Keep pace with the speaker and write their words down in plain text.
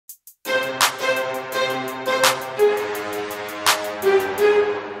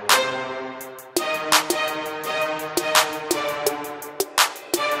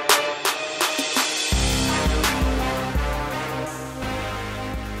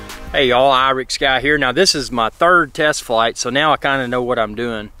Hey y'all, Irix Guy here. Now this is my third test flight, so now I kind of know what I'm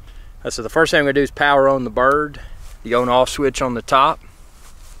doing. So the first thing I'm going to do is power on the bird, the on-off switch on the top.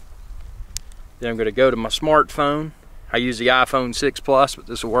 Then I'm going to go to my smartphone. I use the iPhone 6 Plus, but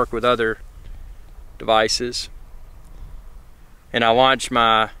this will work with other devices. And I launch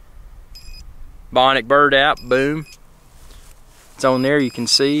my Bionic bird app, boom. It's on there, you can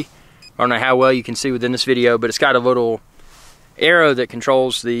see. I don't know how well you can see within this video, but it's got a little arrow that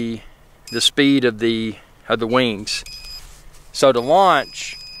controls the speed of the wings. So to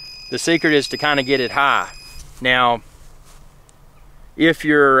launch, the secret is to kind of get it high. Now, if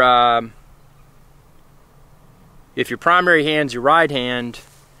your primary hand's your right hand,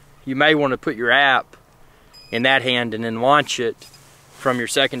 you may want to put your app in that hand and then launch it from your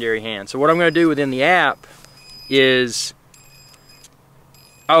secondary hand. So what I'm going to do within the app is,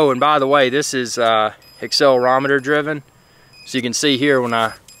 oh, and by the way, this is accelerometer driven. So you can see here when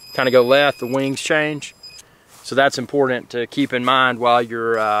I kind of go left, the wings change. So that's important to keep in mind while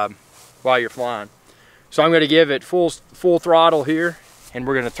you're flying. So I'm going to give it full throttle here, and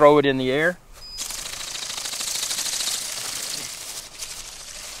we're going to throw it in the air.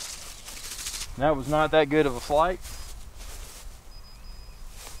 That was not that good of a flight.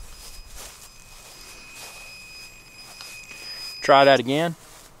 Try that again.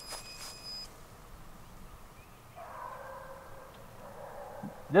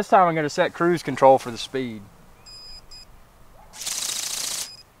 This time I'm going to set cruise control for the speed.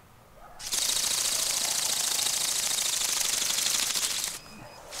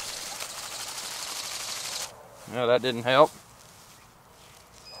 No, that didn't help.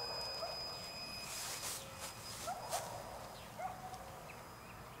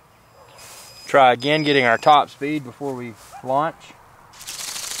 Try again getting our top speed before we launch.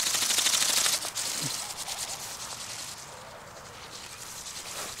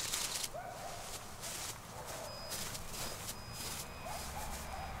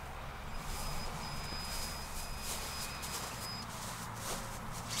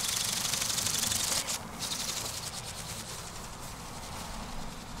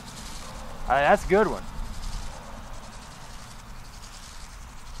 That's a good one.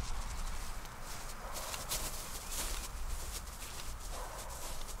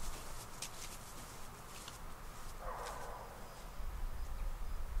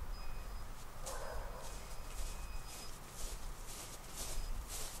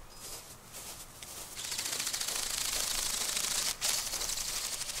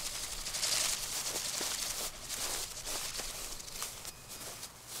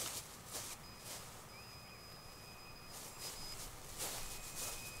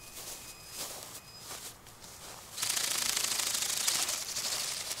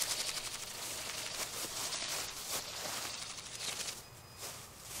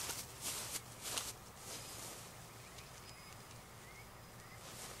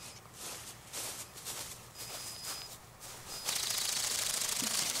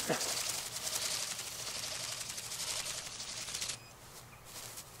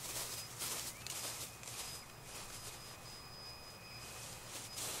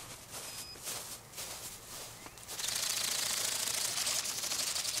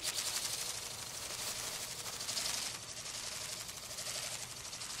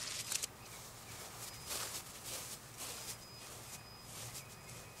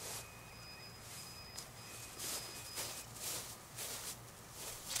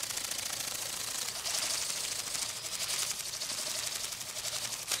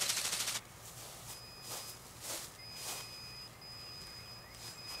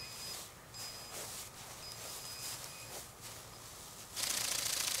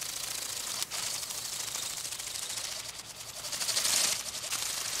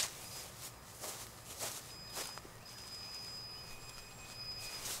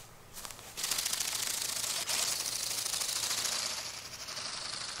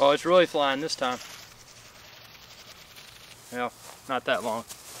 Oh, it's really flying this time. Well, not that long.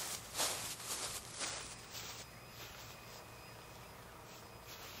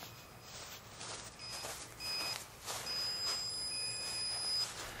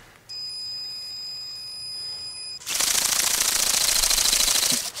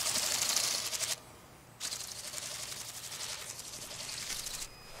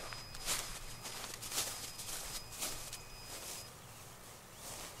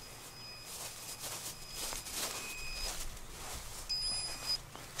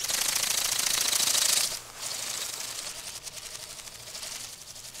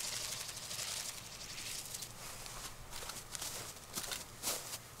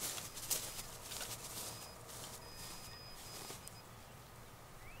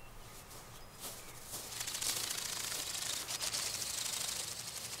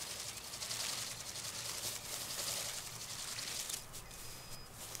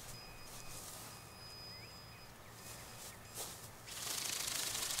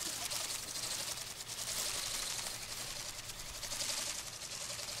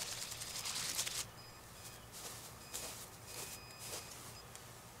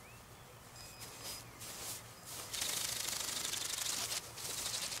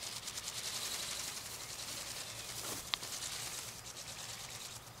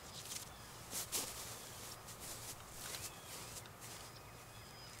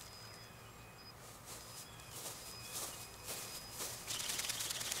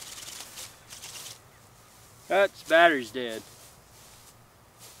 That's battery's dead.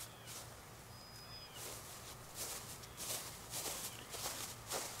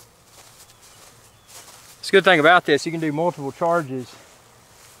 It's a good thing about this, you can do multiple charges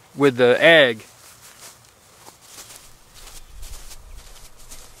with the egg.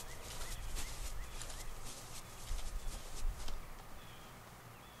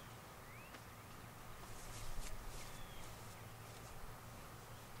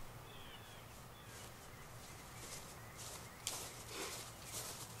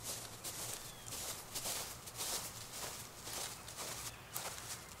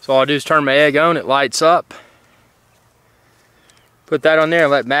 So all I do is turn my egg on, it lights up. Put that on there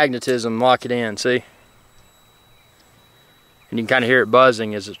and let magnetism lock it in, see? And you can kind of hear it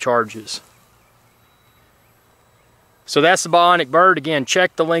buzzing as it charges. So that's the Bionic bird. Again,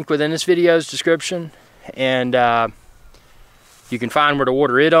 check the link within this video's description, and you can find where to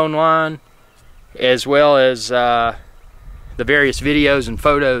order it online, as well as the various videos and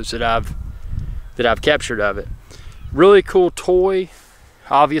photos that I've captured of it. Really cool toy.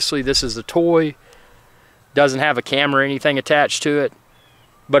 Obviously this is a toy, doesn't have a camera or anything attached to it,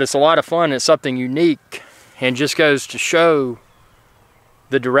 but it's a lot of fun. It's something unique and just goes to show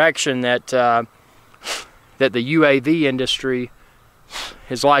the direction that that the UAV industry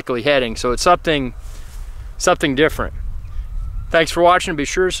is likely heading. So it's something different. Thanks for watching. Be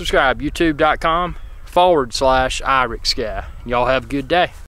sure to subscribe, youtube.com/IrixGuy. Y'all have a good day.